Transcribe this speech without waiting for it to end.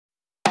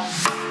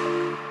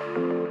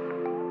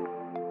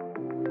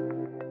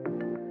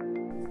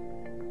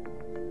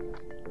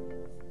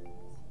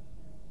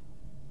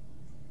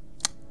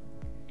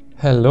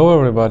Hello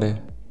everybody,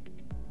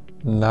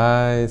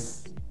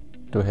 nice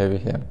to have you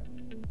here.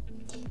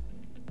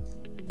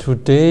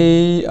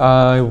 Today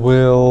I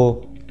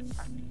will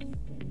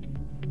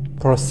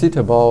proceed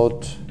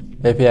about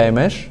API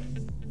Mesh,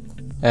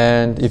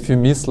 and if you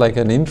missed like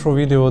an intro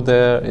video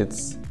there,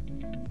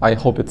 I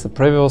hope it's a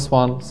previous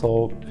one,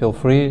 so feel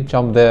free,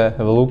 jump there,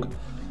 have a look.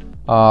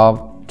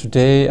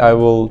 Today I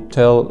will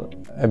tell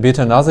a bit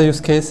another use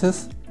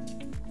cases,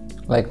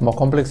 like more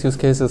complex use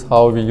cases,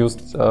 how we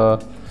used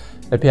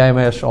API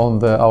Mesh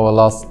on our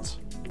last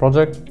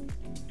project,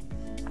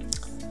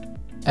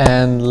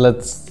 and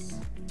let's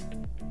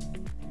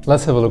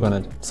have a look on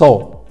it.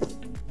 So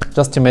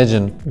just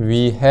imagine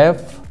we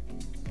have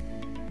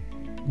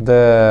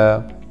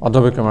the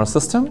Adobe Commerce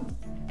system,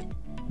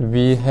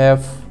 we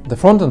have the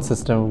front-end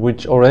system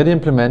which already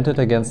implemented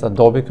against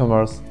Adobe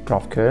Commerce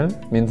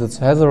GraphqL, means it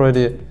has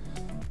already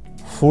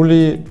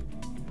fully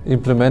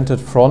implemented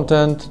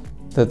front-end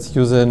that's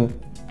using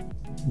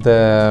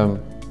the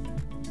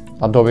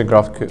Adobe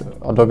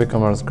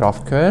Commerce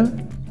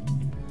GraphqL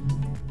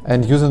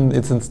and using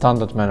it in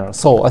standard manner.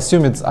 So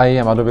assume it's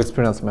IAM, Adobe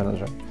Experience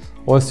Manager,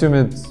 or assume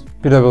it's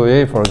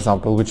PWA, for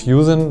example, which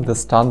using the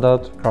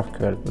standard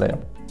GraphqL layer.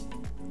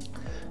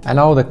 And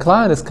now the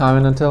client is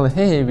coming and telling,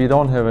 hey, we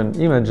don't have any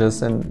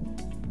images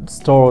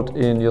stored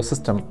in your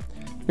system.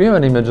 We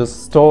have images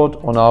stored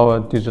on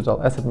our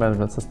digital asset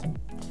management system.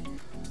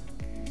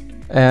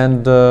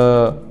 And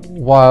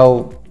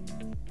while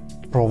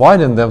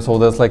providing them, so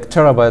there's like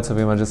terabytes of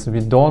images, we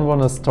don't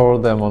want to store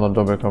them on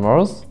Adobe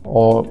Commerce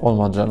or on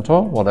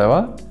Magento,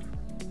 whatever.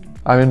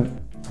 I mean,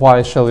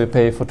 why shall we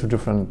pay for two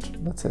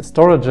different, let's say,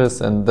 storages?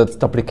 And that's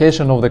the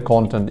application of the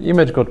content.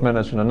 Image got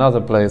managed in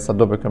another place.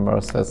 Adobe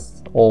Commerce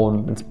has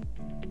it's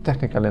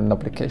technically an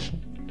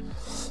application.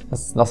 It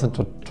has nothing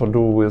to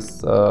do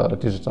with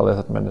digital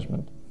asset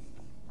management.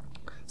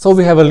 So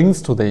we have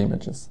links to the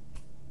images.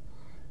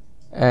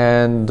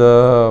 And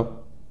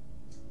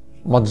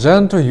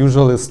Magento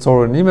usually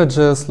storing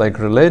images like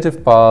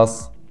relative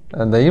paths,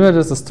 and the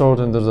images are stored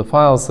into the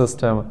file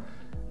system.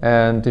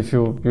 And if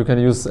you can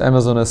use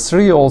Amazon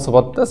S3 also,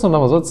 but that's not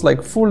Amazon, it's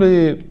like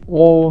fully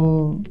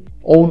own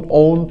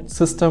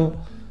system,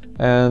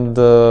 and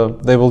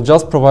they will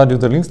just provide you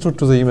the links to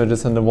the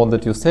images and the one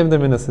that you save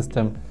them in the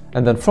system,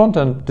 and then front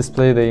end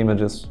display the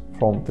images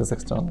from this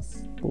external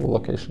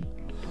location.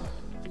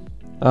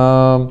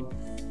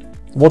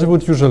 What you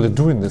would usually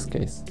do in this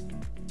case?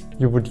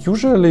 You would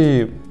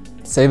usually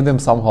save them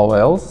somehow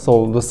else,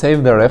 so to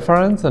save the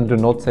reference and do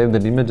not save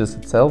the images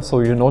itself, so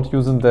you're not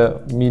using the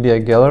media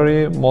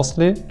gallery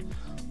mostly.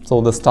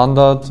 So the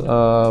standard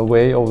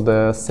way of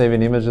the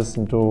saving images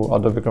into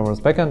Adobe Commerce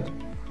backend,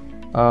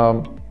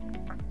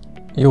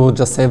 you would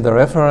just save the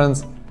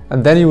reference,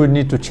 and then you would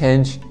need to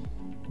change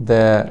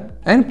the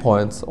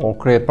endpoints or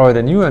provide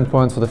a new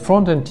endpoint for the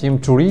front-end team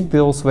to read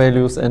those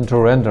values and to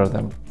render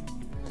them.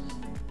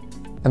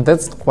 And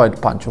that's quite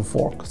a bunch of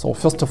work. So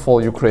first of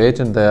all, you create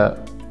in the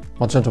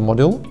Magento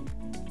module,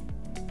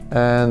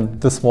 and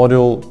this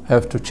module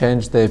have to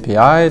change the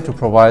API to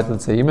provide,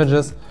 let's say,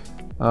 images,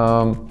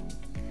 and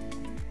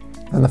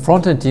the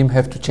front-end team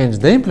have to change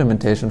the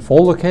implementation for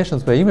all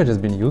locations where image has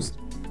been used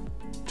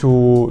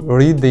to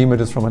read the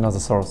images from another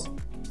source,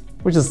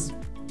 which is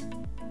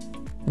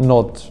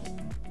not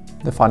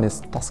the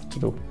funniest task to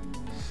do.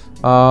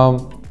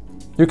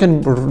 You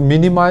can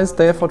minimize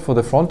the effort for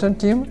the front-end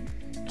team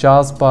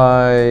just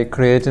by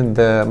creating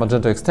the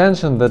Magento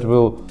extension that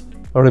will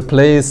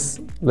replace,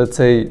 let's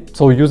say,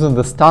 so using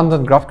the standard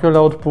GraphqL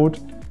output,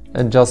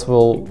 and just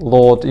will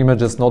load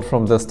images not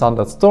from the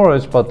standard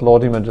storage, but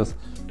load images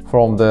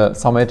from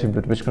some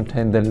attribute which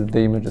contain the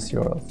images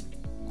URLs.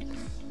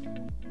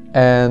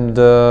 And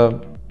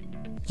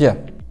yeah,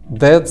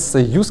 that's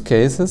the use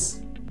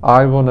cases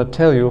I want to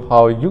tell you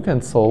how you can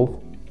solve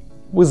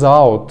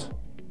without,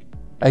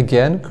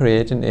 again,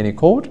 creating any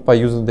code by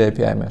using the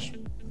API Mesh.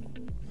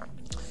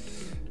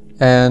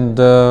 And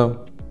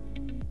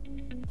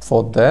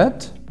for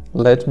that,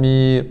 let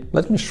me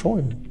show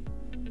you.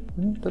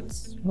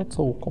 That's not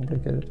so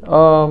complicated.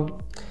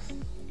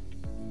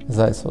 As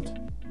I thought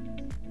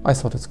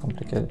it's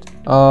complicated.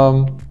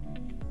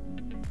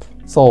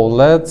 So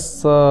let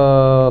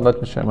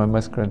me share my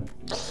screen.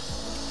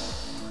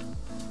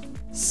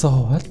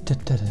 So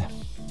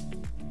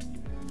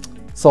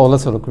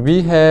let's look.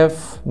 We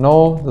have,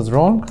 no, that's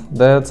wrong.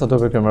 That's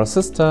Adobe Commerce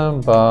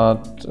system,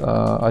 but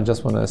I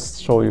just want to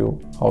show you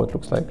how it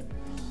looks like.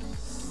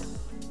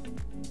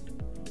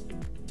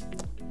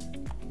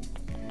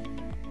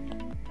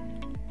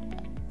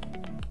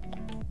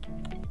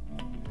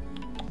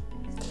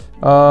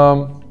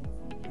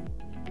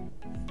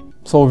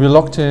 So we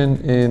logged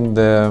in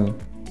the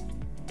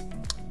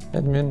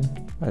admin.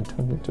 I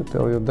don't need to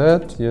tell you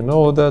that, you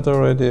know that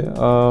already.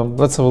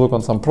 Let's have a look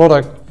on some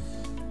product.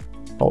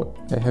 Oh,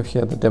 I have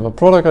here the demo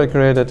product I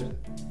created,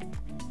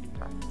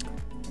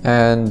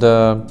 and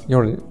you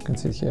already can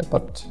see it here,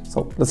 but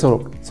so let's have a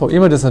look. So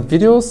images and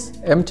videos,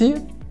 empty,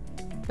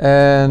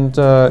 and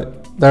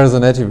there is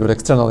an attribute,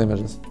 external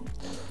images.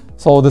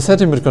 So the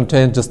setting would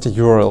contain just the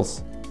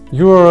URLs.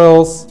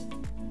 URLs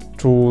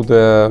to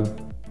the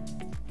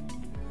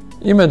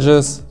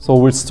images, so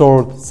we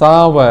stored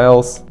somewhere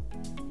else,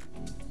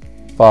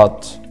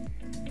 but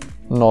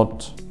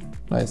not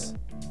nice.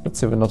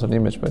 That's even not an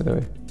image, by the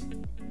way.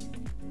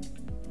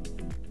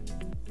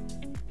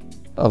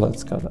 Oh,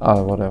 let's cut.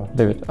 Whatever,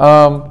 leave it.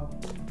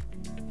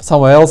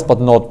 Somewhere else,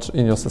 but not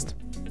in your system.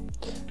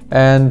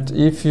 And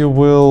if you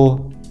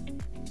will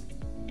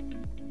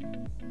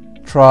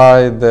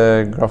try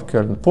the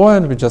GraphQL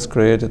endpoint we just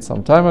created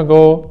some time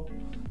ago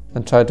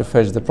and try to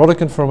fetch the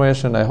product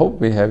information, I hope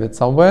we have it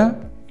somewhere.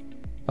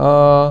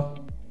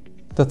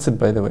 That's it,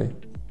 by the way.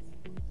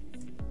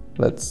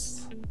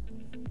 Let's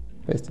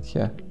paste it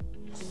here.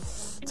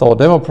 It's our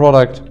demo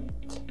product,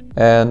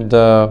 and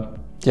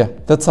yeah,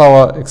 that's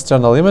our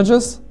external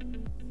images.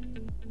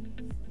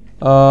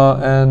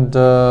 And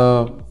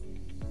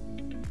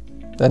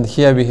then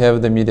here we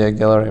have the media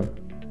gallery.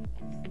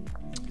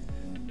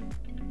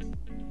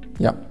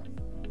 Yeah.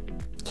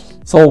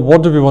 So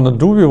what do we want to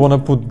do? We want to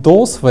put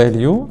those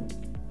values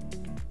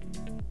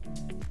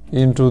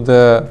into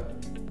the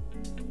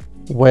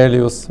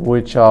values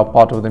which are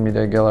part of the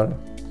media gallery.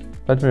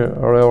 Let me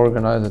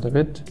reorganize it a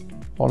bit.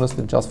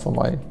 Honestly, just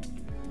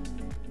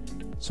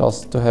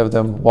to have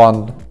them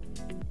one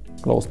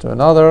close to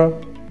another,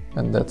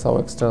 and that's our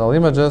external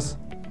images.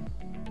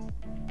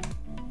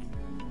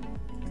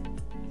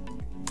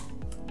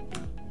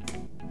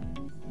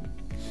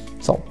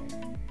 So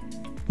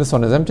this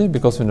one is empty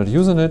because we're not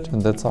using it,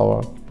 and that's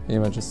our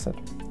images set.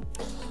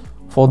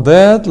 For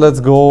that, let's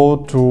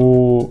go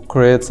to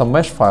create some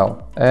mesh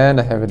file, and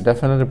I have it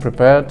definitely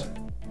prepared.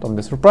 Don't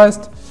be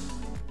surprised.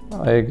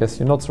 I guess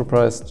you're not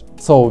surprised.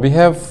 So we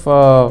have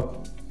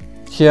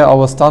here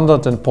our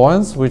standard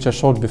endpoints, which I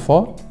showed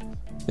before.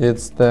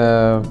 It's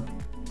the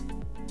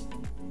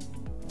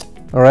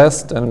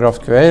REST and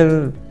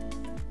GraphQL.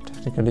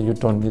 Technically, you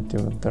don't need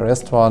the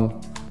REST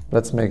one.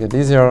 Let's make it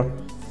easier.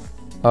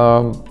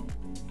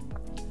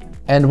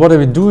 And what are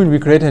we doing? We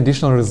create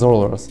additional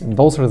resolvers, and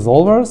those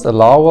resolvers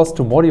allow us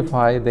to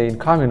modify the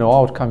incoming or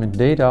outgoing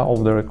data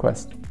of the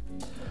request.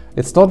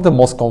 It's not the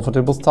most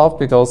comfortable stuff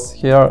because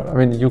here, I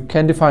mean, you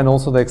can define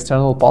also the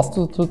external path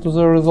to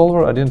the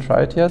resolver. I didn't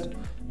try it yet.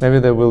 Maybe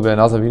there will be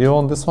another video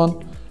on this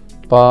one,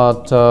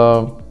 but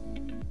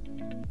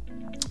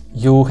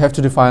you have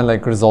to define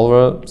like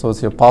resolver, so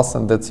it's your path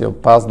and that's your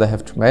path they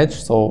have to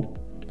match. So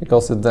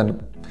because it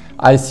then,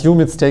 I assume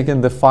it's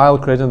taking the file,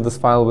 creating this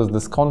file with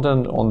this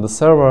content on the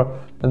server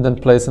and then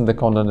placing the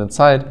content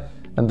inside,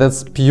 and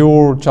that's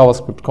pure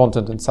JavaScript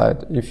content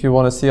inside. If you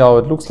want to see how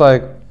it looks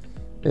like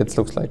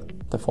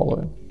the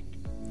following.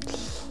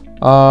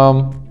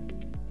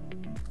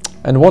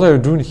 And what are you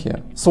doing here?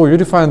 So you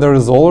define the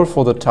resolver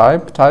for the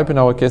type. Type in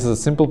our case is a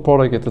simple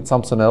product. If it's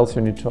something else,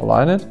 you need to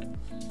align it.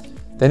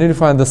 Then you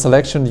define the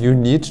selection you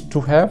need to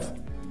have.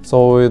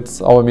 So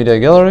it's our media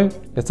gallery,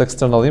 it's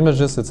external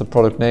images, it's a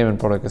product name and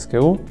product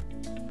SKU.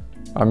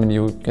 I mean,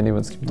 you can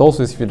even skip those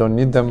if you don't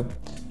need them.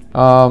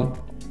 And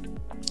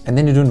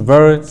then you're doing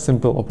very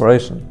simple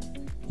operation.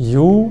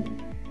 You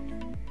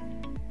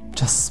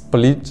just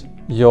split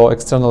your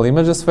external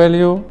images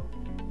value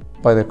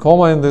by the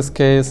comma in this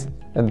case,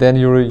 and then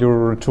you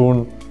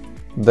return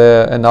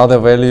another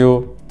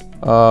value.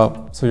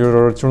 So you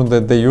return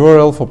the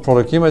URL for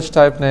product image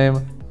type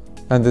name,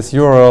 and this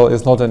URL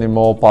is not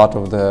anymore part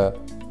of the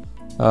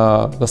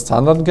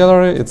standard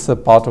gallery, it's a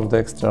part of the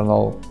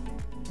external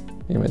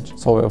image,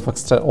 so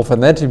of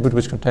an attribute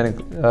which contains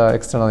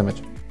external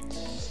image.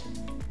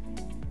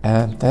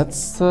 And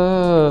that's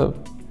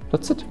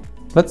it.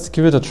 Let's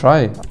give it a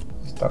try.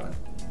 Stuck.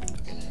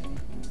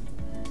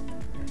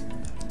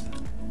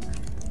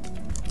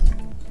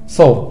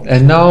 So,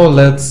 and now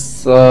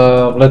let's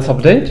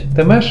update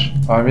the mesh.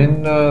 I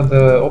mean,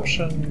 the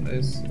option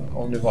is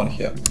only one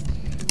here.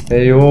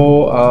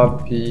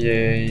 Api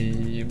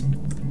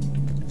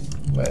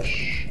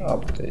Mesh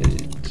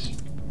update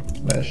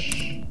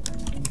mesh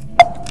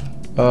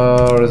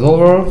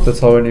resolver.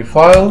 That's our new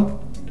file,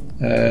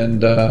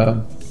 and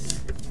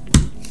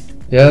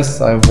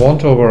yes, I want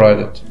to override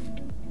it.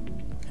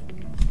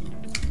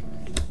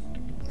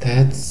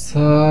 That's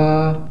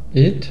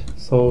it.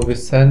 So we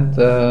send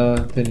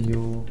the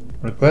new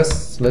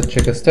requests. Let's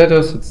check the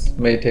status. It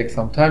may take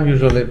some time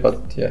usually,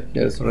 but yeah,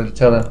 here it's already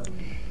telling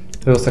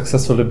it was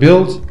successfully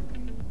built,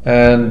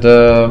 and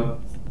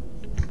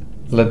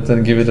let's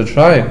then give it a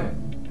try.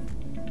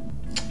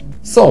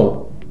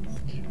 So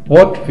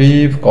what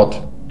we've got,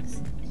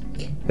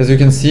 as you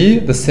can see,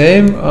 the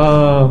same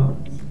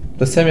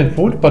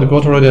input, but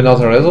got already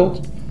another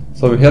result.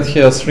 So we had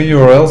here 3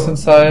 URLs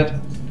inside,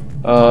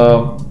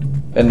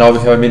 and now we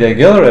have a media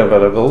gallery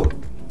available.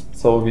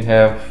 So we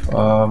have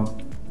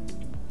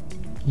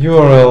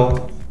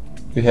URL,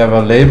 we have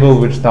a label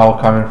which now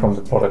coming from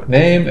the product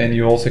name, and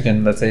you also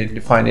can, let's say,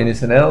 define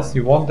anything else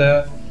you want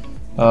there.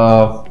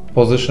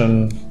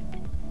 Position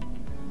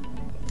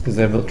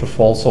disabled to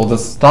false. So the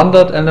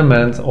standard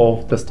elements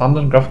of the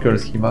standard GraphQL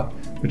schema,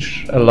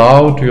 which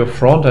allow to your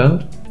front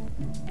end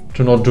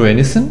to not do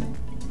anything,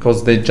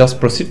 because they just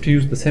proceed to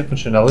use the same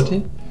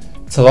functionality.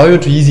 It's allow you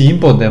to easy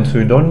import them, so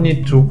you don't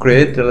need to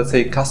create, let's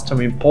say, custom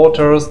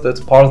importers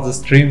that parse the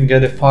stream,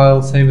 get a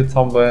file, save it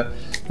somewhere,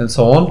 and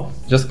so on.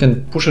 Just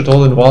can push it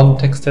all in one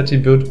text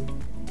attribute.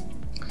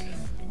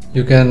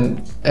 You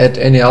can add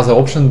any other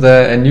option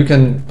there, and you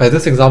can, by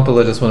this example,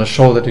 I just want to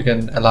show that you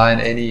can align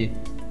any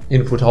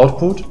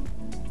input-output.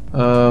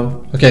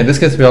 Okay, in this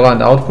case we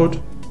aligned output.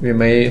 We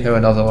may have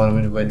another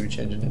one when we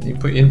change an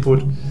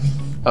input.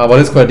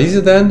 But it's quite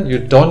easy then. You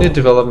don't need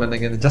development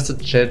again, just a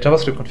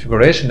JavaScript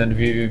configuration, and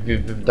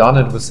we've done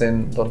it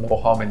within don't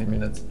know how many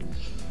minutes.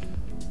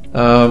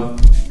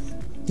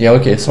 Yeah,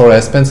 okay, sorry,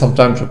 I spent some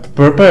time to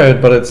prepare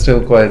it, but it's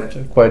still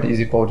quite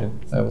easy coding,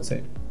 I would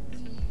say.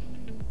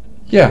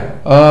 Yeah,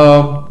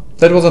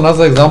 that was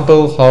another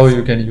example how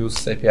you can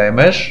use API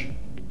Mesh.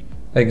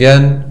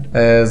 Again,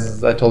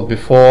 as I told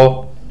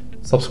before,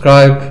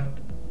 subscribe,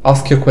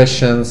 ask your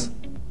questions,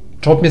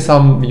 drop me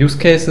some use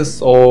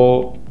cases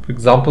or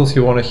examples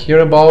you want to hear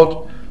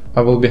about.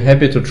 I will be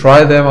happy to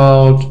try them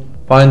out,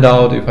 find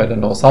out if I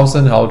don't know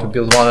something, how to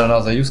build one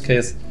another use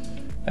case,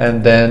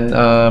 and then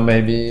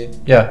maybe,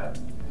 yeah,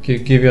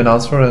 give you an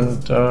answer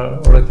and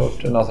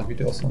record another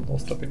videos on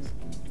those topics.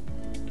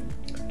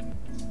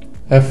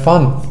 Have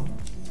fun.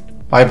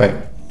 Bye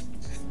bye.